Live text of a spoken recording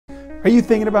Are you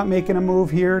thinking about making a move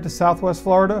here to Southwest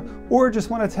Florida, or just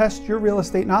want to test your real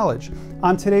estate knowledge?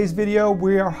 On today's video,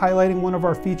 we are highlighting one of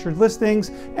our featured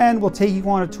listings, and we'll take you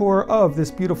on a tour of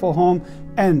this beautiful home.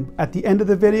 And at the end of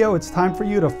the video, it's time for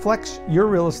you to flex your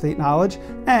real estate knowledge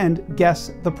and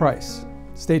guess the price.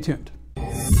 Stay tuned.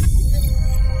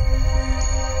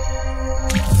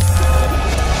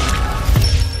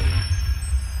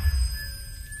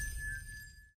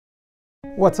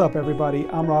 What's up, everybody?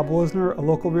 I'm Rob Woesner, a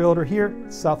local realtor here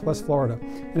in Southwest Florida.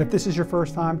 And if this is your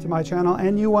first time to my channel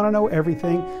and you want to know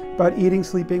everything about eating,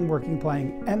 sleeping, working,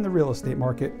 playing, and the real estate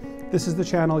market, this is the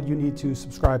channel you need to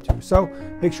subscribe to. So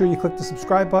make sure you click the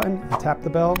subscribe button and tap the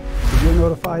bell so you're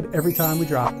notified every time we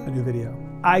drop a new video.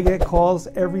 I get calls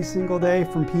every single day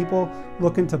from people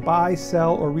looking to buy,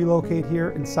 sell, or relocate here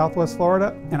in Southwest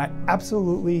Florida, and I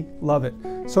absolutely love it.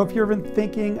 So if you've been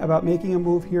thinking about making a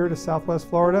move here to Southwest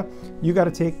Florida, you got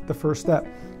to take the first step.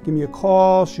 Give me a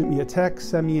call, shoot me a text,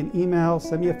 send me an email,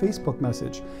 send me a Facebook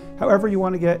message. However you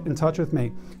want to get in touch with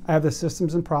me. I have the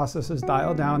systems and processes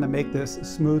dialed down to make this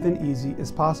as smooth and easy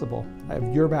as possible. I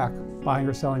have your back, buying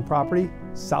or selling property,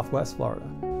 Southwest Florida.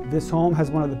 This home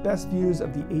has one of the best views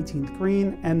of the 18th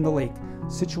green and the lake,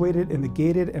 situated in the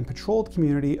gated and patrolled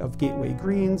community of Gateway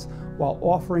Greens, while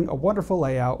offering a wonderful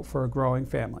layout for a growing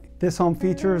family. This home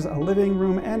features a living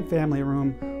room and family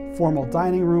room, formal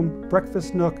dining room,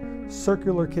 breakfast nook,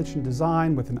 circular kitchen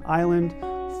design with an island,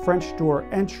 French door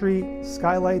entry,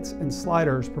 skylights, and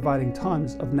sliders providing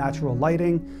tons of natural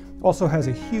lighting. Also has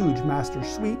a huge master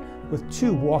suite with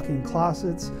 2 walk-in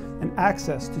closets and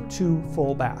access to 2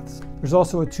 full baths. There's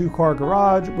also a 2-car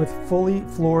garage with fully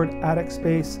floored attic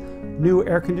space, new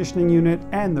air conditioning unit,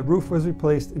 and the roof was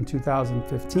replaced in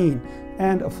 2015,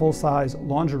 and a full-size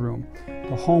laundry room.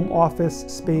 The home office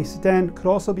space den could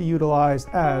also be utilized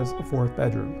as a 4th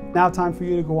bedroom. Now time for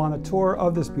you to go on a tour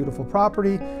of this beautiful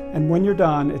property, and when you're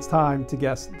done, it's time to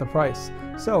guess the price.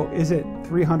 So is it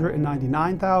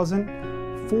 $399,000?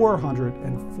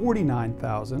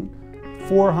 $449,000,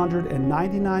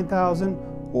 $499,000,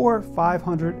 or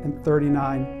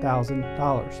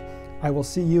 $539,000. I will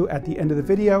see you at the end of the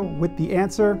video with the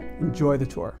answer. Enjoy the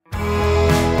tour.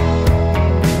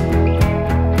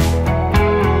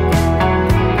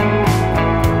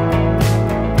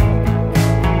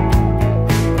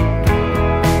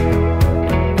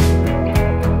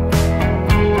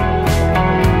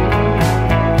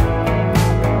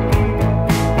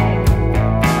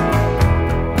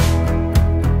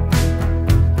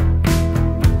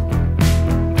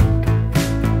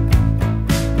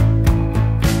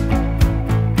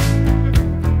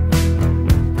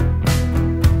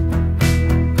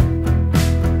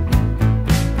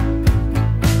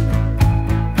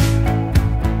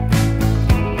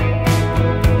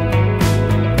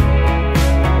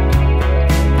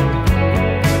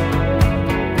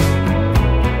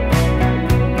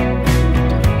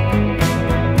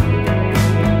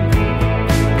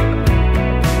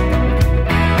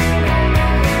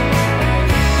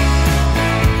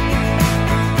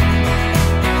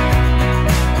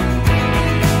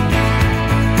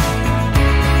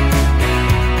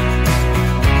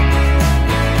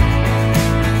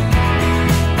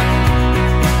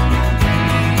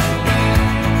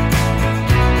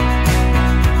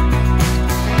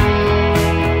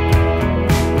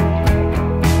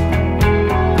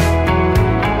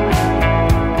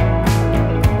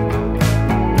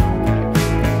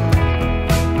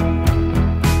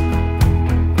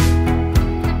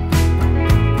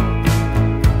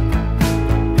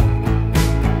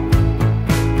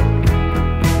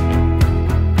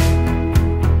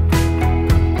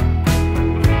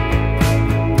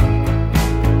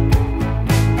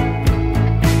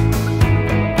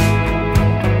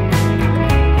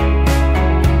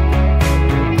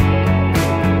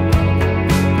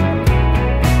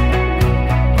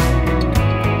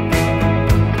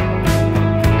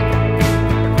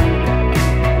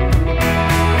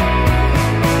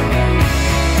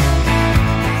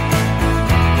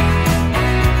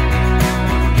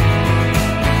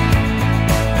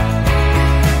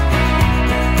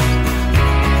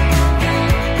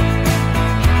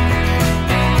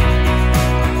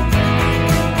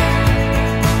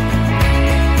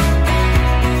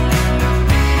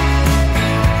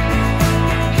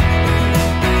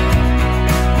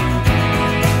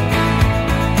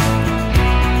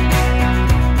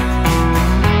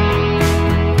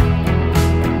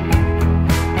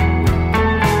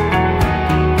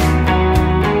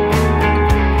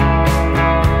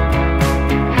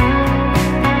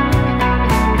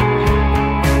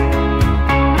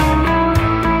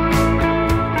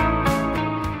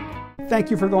 Thank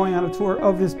you for going on a tour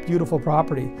of this beautiful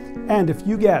property. And if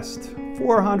you guessed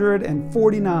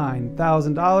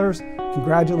 $449,000,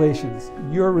 congratulations,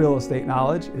 your real estate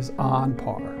knowledge is on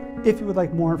par. If you would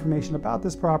like more information about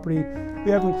this property,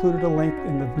 we have included a link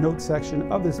in the notes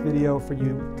section of this video for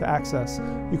you to access.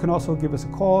 You can also give us a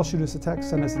call, shoot us a text,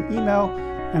 send us an email,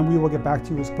 and we will get back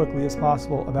to you as quickly as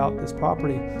possible about this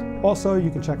property. Also, you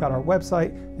can check out our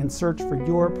website and search for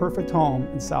your perfect home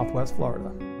in Southwest Florida.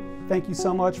 Thank you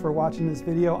so much for watching this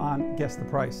video on Guess the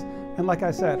Price. And like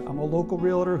I said, I'm a local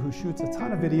realtor who shoots a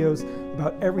ton of videos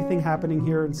about everything happening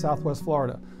here in Southwest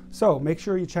Florida. So make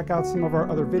sure you check out some of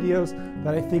our other videos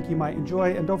that I think you might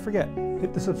enjoy, and don't forget,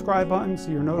 hit the subscribe button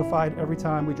so you're notified every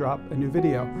time we drop a new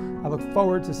video. I look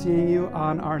forward to seeing you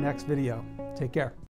on our next video. Take care.